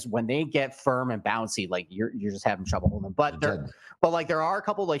fairways, when they get firm and bouncy, like you're just having trouble holding them. But there are a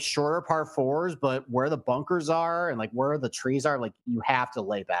couple like shorter par fours, but where the bunkers are and like where the trees are, like you have to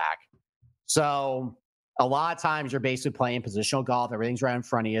lay back. So a lot of times you're basically playing positional golf. Everything's right in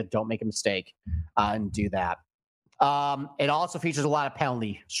front of you. Don't make a mistake and do that. It also features a lot of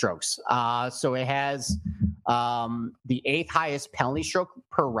penalty strokes. So it has the 8th highest penalty stroke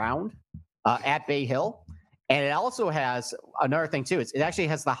per round at Bay Hill. And it also has another thing, too. It actually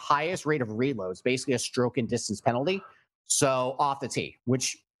has the highest rate of reloads, basically a stroke and distance penalty. So off the tee,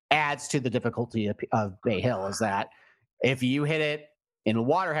 which adds to the difficulty of Bay Hill, is that if you hit it in a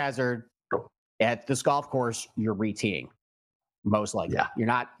water hazard at this golf course, you're re-teeing, most likely. Yeah. You're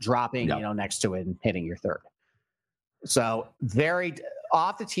not dropping, next to it and hitting your third. So very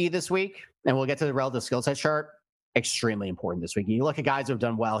off the tee this week, and we'll get to the relative skill set chart. Extremely important this week. You look at guys who have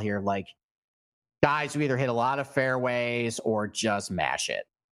done well here, like guys who either hit a lot of fairways or just mash it.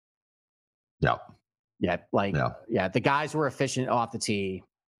 Yeah. The guys who are efficient off the tee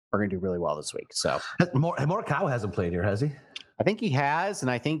are going to do really well this week. So Morikawa hasn't played here, has he? I think he has, and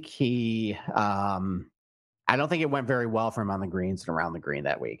I think he. I don't think it went very well for him on the greens and around the green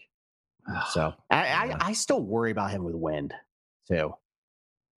that week. So I still worry about him with wind too.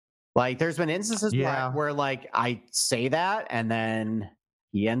 Like there's been instances where like I say that and then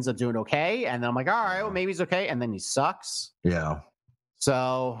he ends up doing okay. And then I'm like, all right, well maybe he's okay. And then he sucks. Yeah.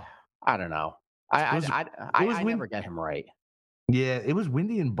 So I don't know. I never get him right. Yeah. It was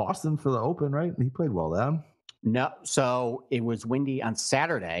windy in Boston for the Open, right? He played well then. No. So it was windy on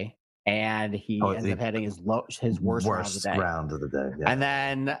Saturday. And he ended up hitting his worst round of the day. Yeah. And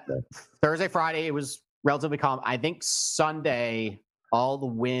then Thursday, Friday, it was relatively calm. I think Sunday, all the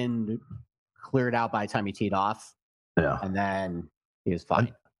wind cleared out by the time he teed off. Yeah. And then he was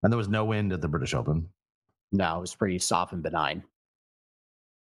fine. And there was no wind at the British Open. No, it was pretty soft and benign.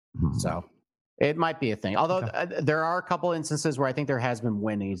 So it might be a thing. Although there are a couple instances where I think there has been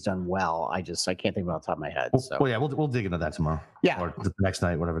wind and he's done well. I can't think about the top of my head. So we'll dig into that tomorrow. Yeah. Or the next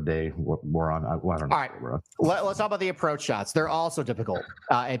night, whatever day we're on. I don't know. All right. Let's talk about the approach shots. They're also difficult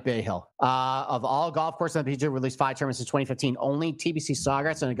at Bay Hill. Of all golf courses on the PGA released 5 tournaments since 2015, only TPC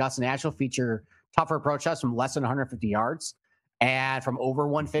Sawgrass and Augusta National feature tougher approach shots from less than 150 yards. And from over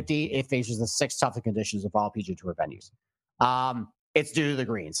 150, it faces the 6 toughest conditions of all PGA Tour venues. It's due to the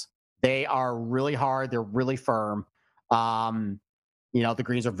greens. They are really hard. They're really firm. The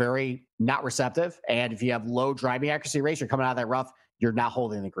greens are very not receptive. And if you have low driving accuracy rates, you're coming out of that rough, you're not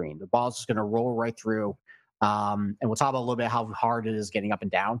holding the green. The ball's just going to roll right through. And we'll talk about a little bit how hard it is getting up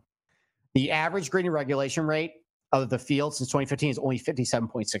and down. The average green regulation rate of the field since 2015 is only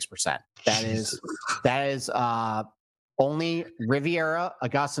 57.6%. That is only Riviera,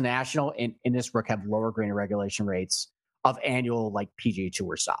 Augusta National, and Innisbrook have lower green regulation rates of annual like PGA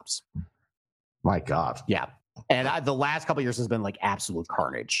Tour stops. My God. Yeah. And the last couple of years has been like absolute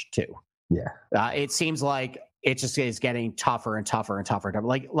carnage too. Yeah. It seems like it just is getting tougher and tougher and tougher.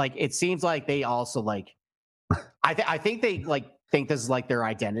 Like it seems like they also like, I think they like think this is like their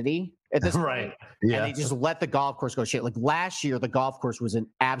identity at this right. point. Yeah. And they just let the golf course go shit. Like last year, the golf course was in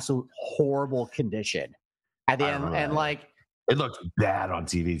absolute horrible condition at the end. And like, it looked bad on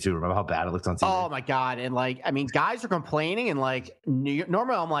TV too. Remember how bad it looked on TV? Oh my God. And like, I mean, guys are complaining and like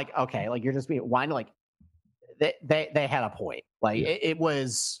normally I'm like, okay, like you're just being whining. Like they had a point. Like it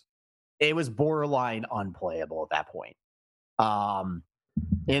was borderline unplayable at that point.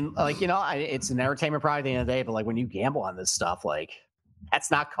 And like, it's an entertainment product at the end of the day, but like when you gamble on this stuff, like that's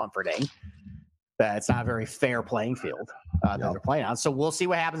not comforting. It's not a very fair playing field that they're playing on. So we'll see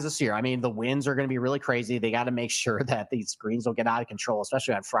what happens this year. I mean, the winds are going to be really crazy. They got to make sure that these greens don't get out of control,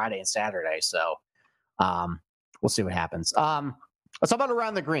 especially on Friday and Saturday. So we'll see what happens. Let's talk about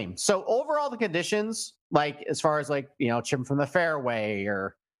around the green. So overall, the conditions, like as far as like, chipping from the fairway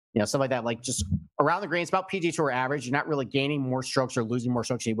or, stuff like that, like just around the green, it's about PGA Tour average. You're not really gaining more strokes or losing more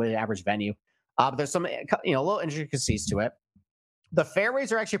strokes than you would at average venue. But there's some, little intricacies to it. The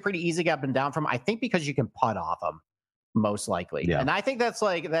fairways are actually pretty easy to get up and down from, I think, because you can putt off them most likely. Yeah. And I think that's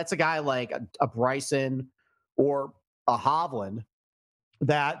a guy like a Bryson or a Hovland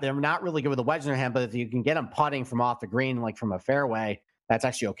that they're not really good with a wedge in their hand, but if you can get them putting from off the green, like from a fairway, that's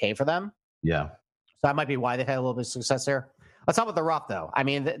actually okay for them. Yeah. So that might be why they've had a little bit of success there. Let's talk about the rough, though. I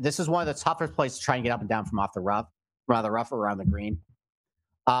mean, this is one of the toughest places to try and get up and down from off the rough. rather rough around the green.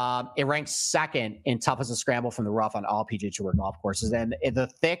 It ranks second in toughest to scramble from the rough on all PGA Tour golf courses. And in the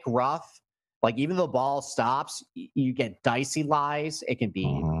thick rough, like even though the ball stops, you get dicey lies. It can be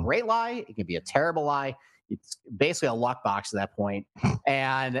a great lie. It can be a terrible lie. It's basically a luck box at that point.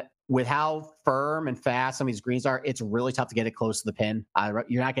 And with how firm and fast some of these greens are, it's really tough to get it close to the pin.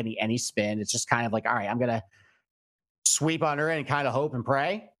 You're not getting any spin. It's just kind of like, all right, I'm going to sweep under it and kind of hope and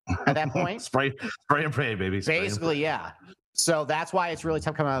pray at that point. spray and pray, baby. Basically, yeah. So that's why it's really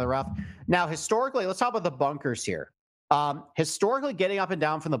tough coming out of the rough. Now, historically, let's talk about the bunkers here. Historically, getting up and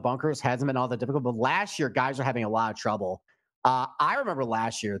down from the bunkers hasn't been all that difficult, but last year, guys are having a lot of trouble. I remember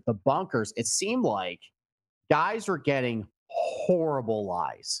last year, the bunkers, it seemed like guys were getting horrible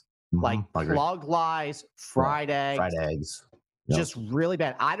lies, like plugged lies, fried eggs. Yep. Just really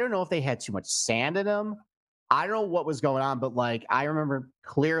bad. I don't know if they had too much sand in them. I don't know what was going on, but like I remember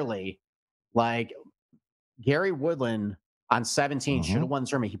clearly, like Gary Woodland on 17 should have won the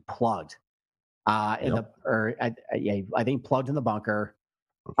tournament. He plugged I think plugged in the bunker.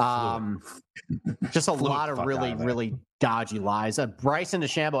 Just a lot of really dodgy lies. Bryson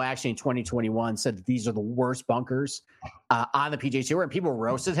DeChambeau actually in 2021 said that these are the worst bunkers on the PGA Tour, and people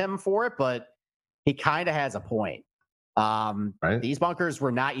roasted him for it, but he kind of has a point. Right? These bunkers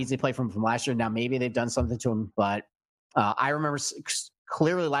were not easy to play from last year. Now maybe they've done something to them, but I remember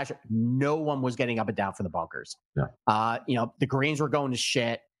clearly last year no one was getting up and down from the bunkers. The greens were going to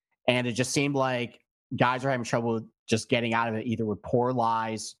shit, and it just seemed like guys are having trouble just getting out of it, either with poor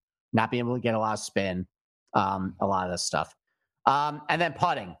lies, not being able to get a lot of spin, a lot of this stuff. And then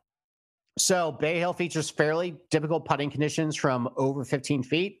putting. So Bay Hill features fairly difficult putting conditions from over 15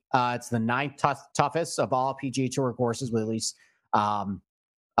 feet. It's the ninth toughest of all PGA Tour courses with at least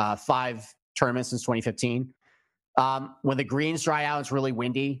 5 tournaments since 2015. When the greens dry out, it's really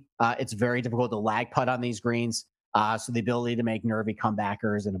windy. It's very difficult to lag putt on these greens. So the ability to make nervy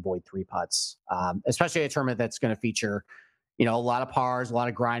comebackers and avoid 3 putts, especially a tournament that's going to feature, a lot of pars, a lot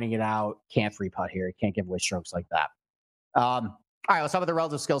of grinding it out. Can't 3 putt here. Can't give away strokes like that. All right, let's talk about the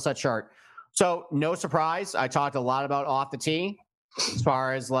relative skill set chart. So no surprise, I talked a lot about off the tee as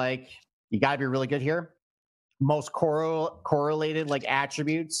far as like, you got to be really good here. Most correlated like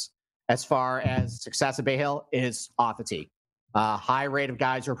attributes as far as success at Bay Hill is off the tee. High rate of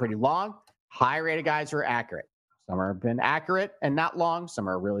guys who are pretty long, high rate of guys who are accurate. Some have been accurate and not long. Some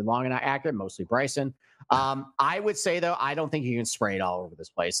are really long and not accurate, mostly Bryson. I would say, though, I don't think you can spray it all over this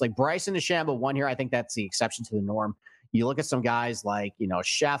place. Like Bryson DeChambeau won here. I think that's the exception to the norm. You look at some guys like,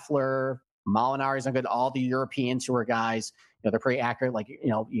 Scheffler, Molinari's not good. All the European tour guys, they're pretty accurate. Like,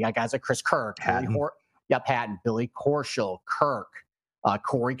 you got guys like Chris Kirk, Patton, Billy Horschel, Kirk,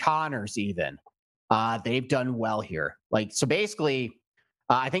 Corey Connors even. They've done well here. Like, so basically,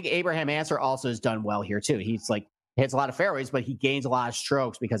 I think Abraham Answer also has done well here too. He's like hits a lot of fairways, but he gains a lot of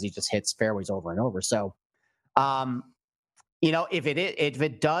strokes because he just hits fairways over and over. So, if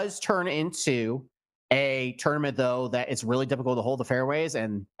it does turn into a tournament though that it's really difficult to hold the fairways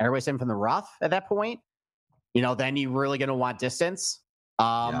and everybody's in from the rough at that point, then you're really going to want distance.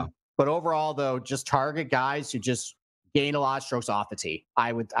 But overall though, just target guys who just gain a lot of strokes off the tee.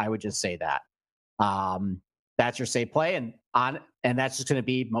 I would just say that. That's your safe play, and that's just going to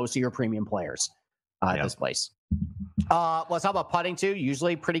be most of your premium players at this place. Let's talk about putting too.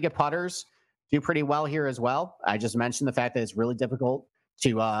 Usually pretty good putters do pretty well here as well. I just mentioned the fact that it's really difficult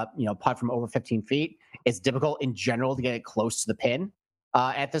to putt from over 15 feet. It's difficult in general to get it close to the pin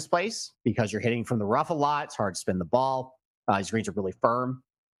at this place because you're hitting from the rough a lot. It's hard to spin the ball. These greens are really firm.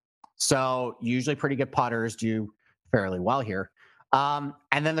 So usually pretty good putters do fairly well here. And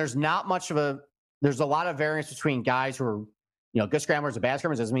then there's not much of there's a lot of variance between guys who are, good scramblers and bad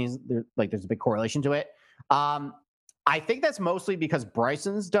scramblers. Doesn't mean there's a big correlation to it. I think that's mostly because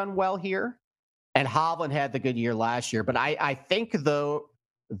Bryson's done well here and Hovland had the good year last year. But I think though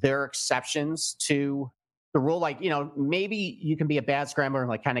there are exceptions to the rule. Like, maybe you can be a bad scrambler and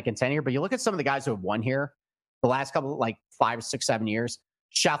like kind of contend here, but you look at some of the guys who have won here the last couple, like 5, 6, 7 years.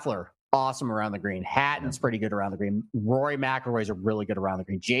 Scheffler, awesome around the green. Hatton's pretty good around the green. Rory McIlroy's are really good around the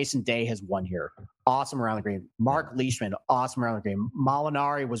green. Jason Day has won here. Awesome around the green. Mark Leishman, awesome around the green.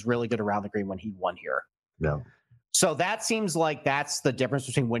 Molinari was really good around the green when he won here. Yeah. So that seems like that's the difference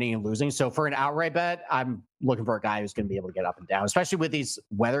between winning and losing. So for an outright bet, I'm looking for a guy who's going to be able to get up and down, especially with these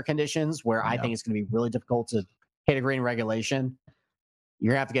weather conditions where I think it's going to be really difficult to hit a green regulation.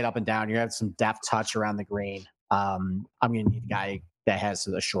 You're going to have to get up and down. You're going to have some depth touch around the green. I'm going to need a guy that has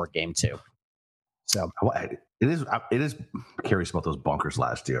a short game too. So it is curious about those bunkers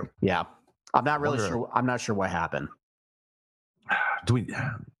last year. Yeah. I'm not really sure. I'm not sure what happened. Can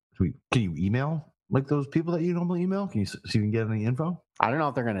you email Like those people that you normally email? Can you see if you can get any info? I don't know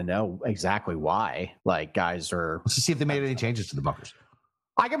if they're going to know exactly why. Like guys are. Let's just see if they made any changes to the bunkers.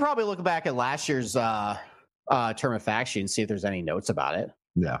 I can probably look back at last year's term of fact sheet and see if there's any notes about it.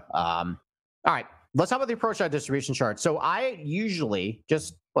 Yeah. All right. Let's talk about the approach shot distribution chart. So I usually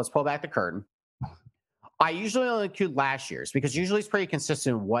let's pull back the curtain. I usually only include last year's because usually it's pretty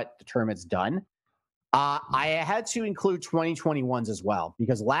consistent what the tournament's done. I had to include 2021's as well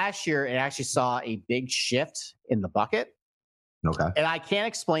because last year it actually saw a big shift in the bucket. Okay. And I can't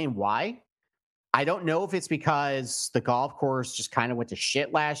explain why. I don't know if it's because the golf course just kind of went to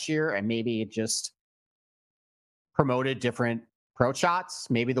shit last year and maybe it just promoted different approach shots.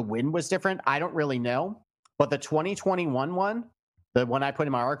 Maybe the wind was different. I don't really know. But the 2021 one, the one I put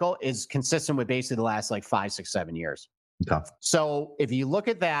in my article, is consistent with basically the last like 5, 6, 7 years. Okay. So if you look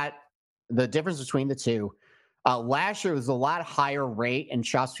at that, the difference between the two, last year was a lot higher rate in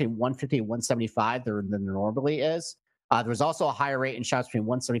shots between 150 and 175 than there normally is. There was also a higher rate in shots between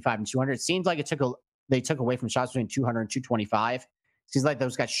 175 and 200. It seems like they took away from shots between 200 and 225. Seems like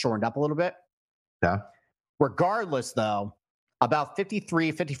those got shortened up a little bit. Yeah. Regardless, though, about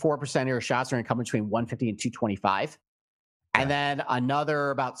 54% of your shots are going to come between 150 and 225. And then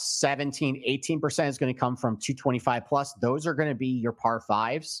another about 18% is going to come from 225 plus. Those are going to be your par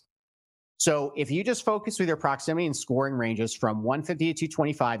fives. So if you just focus with your proximity and scoring ranges from 150 to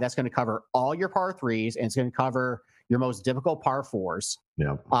 225, that's going to cover all your par threes and it's going to cover your most difficult par fours.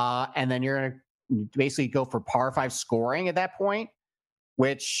 Yeah. And then you're going to basically go for par five scoring at that point,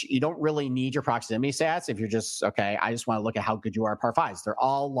 which you don't really need your proximity stats if you're just, okay, I just want to look at how good you are at par fives. They're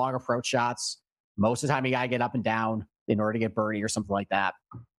all long approach shots. Most of the time you got to get up and down in order to get birdie or something like that.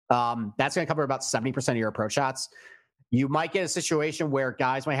 That's going to cover about 70% of your approach shots. You might get a situation where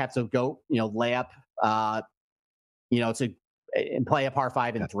guys might have to go, lay up, and play a par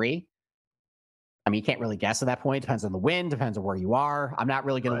 5 and 3. I mean, you can't really guess at that point. Depends on the wind, depends on where you are. I'm not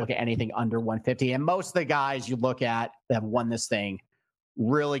really going to look at anything under 150. And most of the guys you look at that have won this thing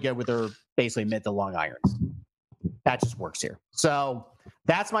really good with their basically mid to long irons. That just works here. So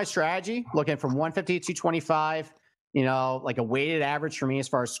that's my strategy. Looking from 150 to 225, like a weighted average for me as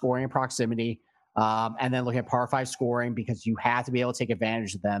far as scoring and proximity. And then looking at par 5 scoring because you have to be able to take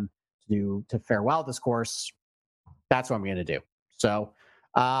advantage of them to fare well at this course. That's what I'm going to do. So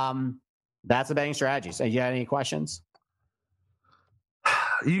that's the betting strategy. So you got any questions?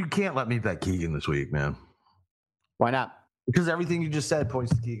 You can't let me bet Keegan this week, man. Why not? Because everything you just said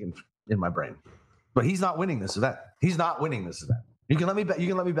points to Keegan in my brain. But he's not winning this event. He's not winning this event. You can let me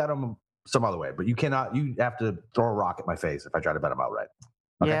bet him some other way, but you cannot. You have to throw a rock at my face if I try to bet him outright.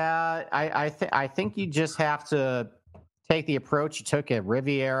 Okay? Yeah, I think you just have to take the approach you took at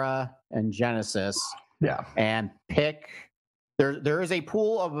Riviera and Genesis. Yeah, and pick. There is a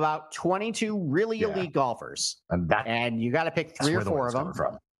pool of about 22 really elite golfers, and you got to pick 3 or 4 of them.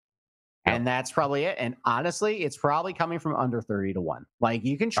 From. And that's probably it. And honestly, it's probably coming from under 30 to 1. Like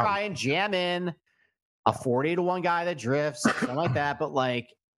you can try and jam in a 40 to 1 guy that drifts, something like that. But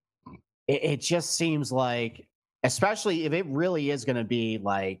like, it just seems like, especially if it really is going to be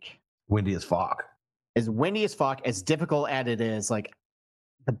like windy as fuck, as difficult as it is, like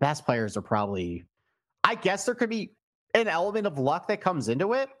the best players are probably, I guess there could be an element of luck that comes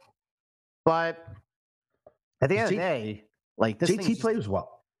into it. But at the end of the day, like this JT plays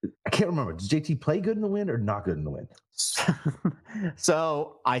well. I can't remember. Does JT play good in the wind or not good in the wind?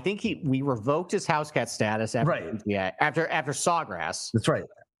 So I think we revoked his house cat status after after Sawgrass. That's right.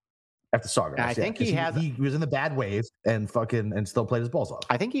 After Sawgrass. And I think he was in the bad wave and still played his balls off.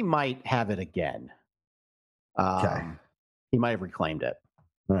 I think he might have it again. Okay. He might have reclaimed it.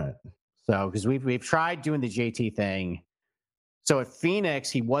 All right. So because we've tried doing the JT thing. So at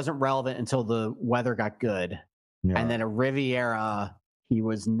Phoenix, he wasn't relevant until the weather got good. Yeah. And then at Riviera, he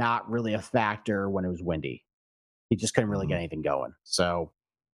was not really a factor when it was windy. He just couldn't really get anything going. So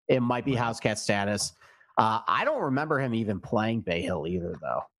it might be house cat status. I don't remember him even playing Bay Hill either,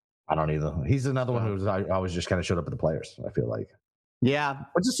 though. I don't either. He's another one who's always just kind of showed up at the Players, I feel like. Yeah.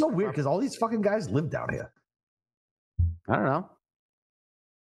 Which is so weird because all these fucking guys live down here. I don't know.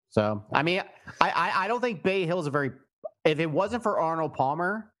 So, I mean, I don't think Bay Hill is if it wasn't for Arnold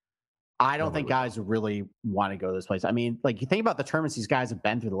Palmer, I don't think guys would really want to go to this place. I mean, like you think about the tournaments these guys have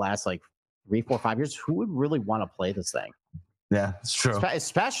been through the last like 3, 4, 5 years. Who would really want to play this thing? Yeah, it's true.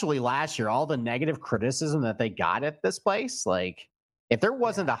 Especially last year, all the negative criticism that they got at this place. Like, if there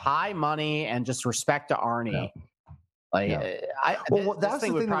wasn't a high money and just respect to Arnie, that's the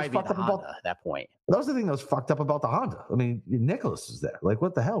thing that was fucked up about at that point. That was the thing that was fucked up about the Honda. I mean, Nicholas is there. Like,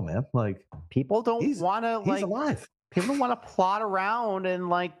 what the hell, man? Like, people don't want to. He's alive. people don't want to plot around and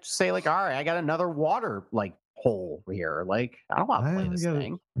like say like, all right, I got another water like hole here. Like, I don't want to play this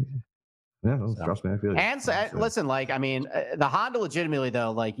thing. Yeah, trust me, I feel you. And so, listen, like, I mean, the Honda legitimately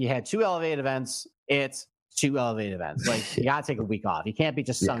though, like, you had 2 elevated events. It's 2 elevated events. Like, you gotta take a week off. You can't be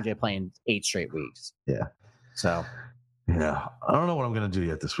just Sungjae playing 8 straight weeks. Yeah. So. Yeah, I don't know what I'm gonna do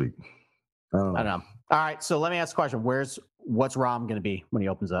yet this week. I don't know. All right, so let me ask a question. What's Rom gonna be when he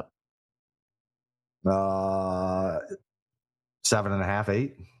opens up? 7.5,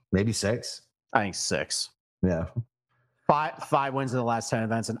 8, maybe 6. I think 6. Yeah. 5 wins in the last 10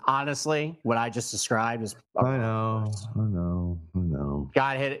 events, and honestly, what I just described is. I know.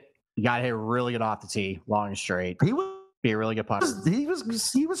 Got hit really good off the tee, long and straight. He was be a really good putter. He was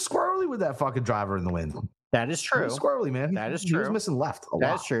squirrely with that fucking driver in the wind. That is true. He was squirrely, man. That is true. He was missing left.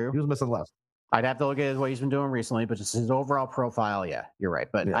 That's true. He was missing left. I'd have to look at what he's been doing recently, but just his overall profile, yeah, you're right.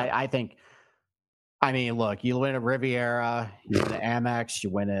 But I think, I mean, look, you win at Riviera, you win at Amex, you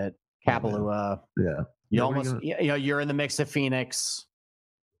win at Kapalua. Yeah. You're in the mix at Phoenix.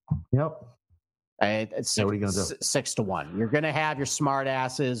 Yep. It's what are you gonna do? 6-1. You're gonna have your smart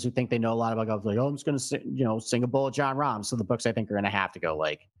asses who think they know a lot about golf. Like, I'm just gonna sing a bull at John Rahm. So the books, I think, are gonna have to go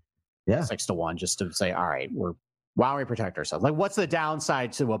like 6-1 just to say, all right, why don't we protect ourselves? Like, what's the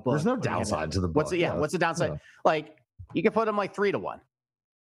downside to a book? There's no downside to the book. What's the downside? Yeah. Like, you can put them like 3-1.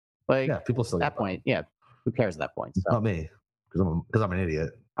 Like, people still at that point. Yeah, who cares at that point? So. Not me, because I'm an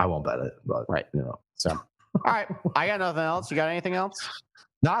idiot. I won't bet it. But right, So, all right, I got nothing else. You got anything else?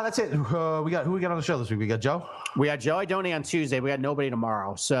 No, that's it. Who we got on the show this week? We got Joe. We got Joe Idoni on Tuesday. We got nobody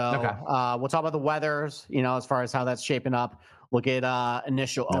tomorrow. So we'll talk about the weather, as far as how that's shaping up. Look at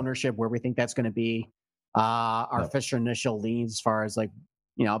initial ownership, where we think that's going to be. Our Fisher initial leads as far as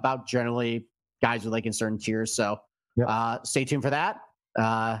about generally guys with like in certain tiers. So stay tuned for that.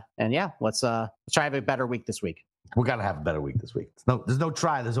 Let's try to have a better week this week. We got to have a better week this week. There's no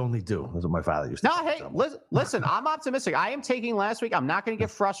try. There's only do. That's what my father used to say. Listen, I'm optimistic. I am taking last week. I'm not going to get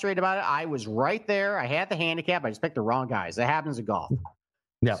frustrated about it. I was right there. I had the handicap. I just picked the wrong guys. That happens in golf.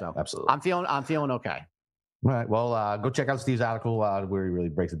 Yeah, absolutely. I'm feeling okay. All right. Well, go check out Steve's article where he really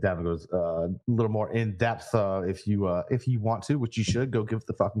breaks it down and goes a little more in depth if you want to, which you should. Go give it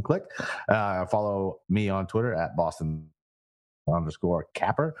the fucking click. Follow me on Twitter at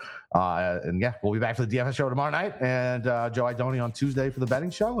Boston_Capper. We'll be back for the DFS show tomorrow night, and Joe Idoni on Tuesday for the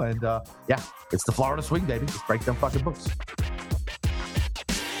betting show. And it's the Florida swing, baby. Just break them fucking books.